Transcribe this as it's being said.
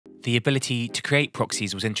The ability to create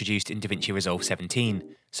proxies was introduced in DaVinci Resolve 17,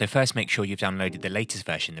 so first make sure you've downloaded the latest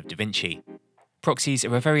version of DaVinci. Proxies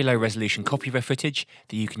are a very low resolution copy of your footage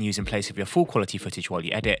that you can use in place of your full quality footage while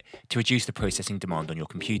you edit to reduce the processing demand on your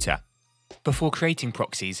computer. Before creating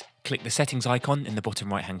proxies, click the settings icon in the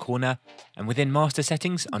bottom right hand corner, and within master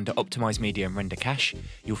settings under Optimised Media and Render Cache,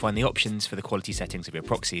 you'll find the options for the quality settings of your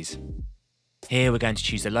proxies. Here we're going to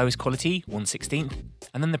choose the lowest quality, 1/16,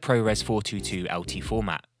 and then the ProRes 422 LT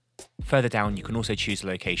format. Further down, you can also choose the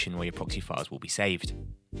location where your proxy files will be saved.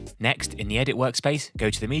 Next, in the Edit workspace, go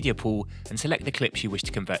to the Media pool and select the clips you wish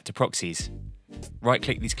to convert to proxies.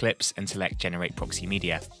 Right-click these clips and select Generate Proxy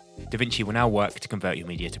Media. DaVinci will now work to convert your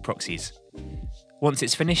media to proxies. Once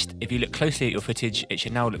it's finished, if you look closely at your footage, it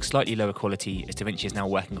should now look slightly lower quality as DaVinci is now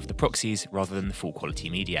working off the proxies rather than the full quality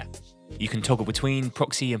media. You can toggle between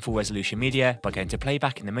proxy and full resolution media by going to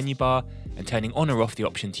Playback in the menu bar and turning on or off the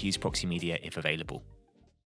option to use proxy media if available.